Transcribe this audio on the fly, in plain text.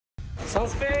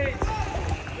Suspect!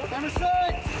 Camera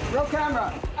straight! Roll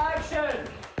camera! Action!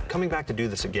 Coming back to do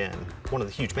this again, one of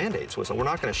the huge mandates was that we're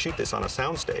not going to shoot this on a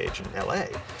soundstage in LA.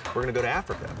 We're going to go to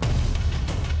Africa.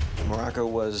 Morocco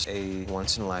was a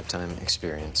once-in-a-lifetime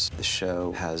experience. The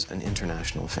show has an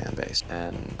international fan base,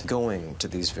 and going to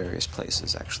these various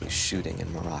places, actually shooting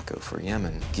in Morocco for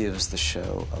Yemen, gives the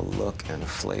show a look and a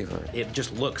flavor. It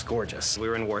just looks gorgeous. We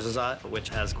were in Ouarzazate, which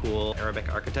has cool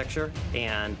Arabic architecture,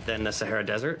 and then the Sahara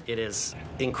Desert. It is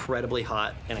incredibly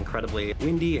hot and incredibly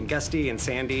windy and gusty and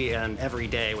sandy, and every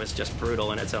day was just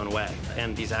brutal in its own way.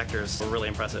 And these actors were really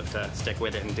impressive to stick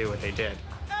with it and do what they did.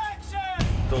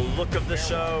 The look of the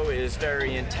show is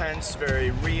very intense,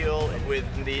 very real. With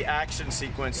the action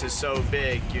sequences so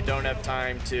big, you don't have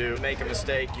time to make a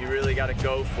mistake. You really got to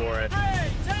go for it. 3,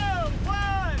 2,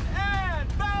 1, and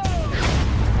boom!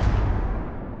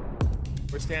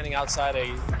 We're standing outside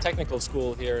a technical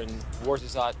school here in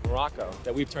Ouarzazate, Morocco,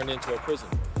 that we've turned into a prison.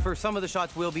 For some of the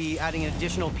shots, we'll be adding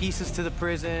additional pieces to the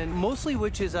prison, mostly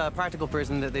which is a practical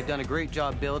prison that they've done a great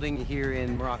job building here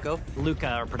in Morocco. Luca,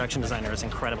 our production designer, is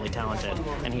incredibly talented,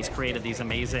 and he's created these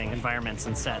amazing environments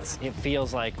and sets. It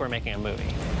feels like we're making a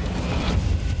movie.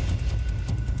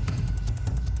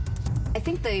 I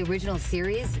think the original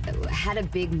series had a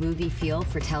big movie feel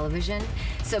for television.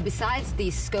 So besides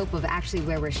the scope of actually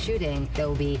where we're shooting, there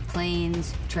will be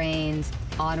planes, trains,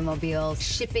 automobiles,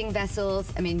 shipping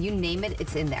vessels. I mean, you name it,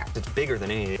 it's in there. It's bigger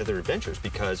than any other adventures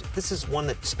because this is one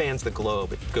that spans the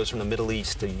globe. It goes from the Middle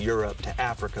East to Europe to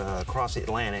Africa, across the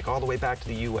Atlantic, all the way back to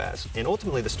the U.S. And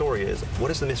ultimately, the story is, what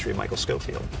is the mystery of Michael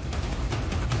Scofield?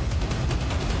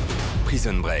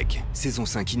 Prison Break, saison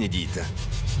 5 inédite.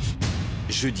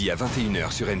 Jeudi à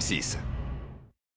 21h sur M6.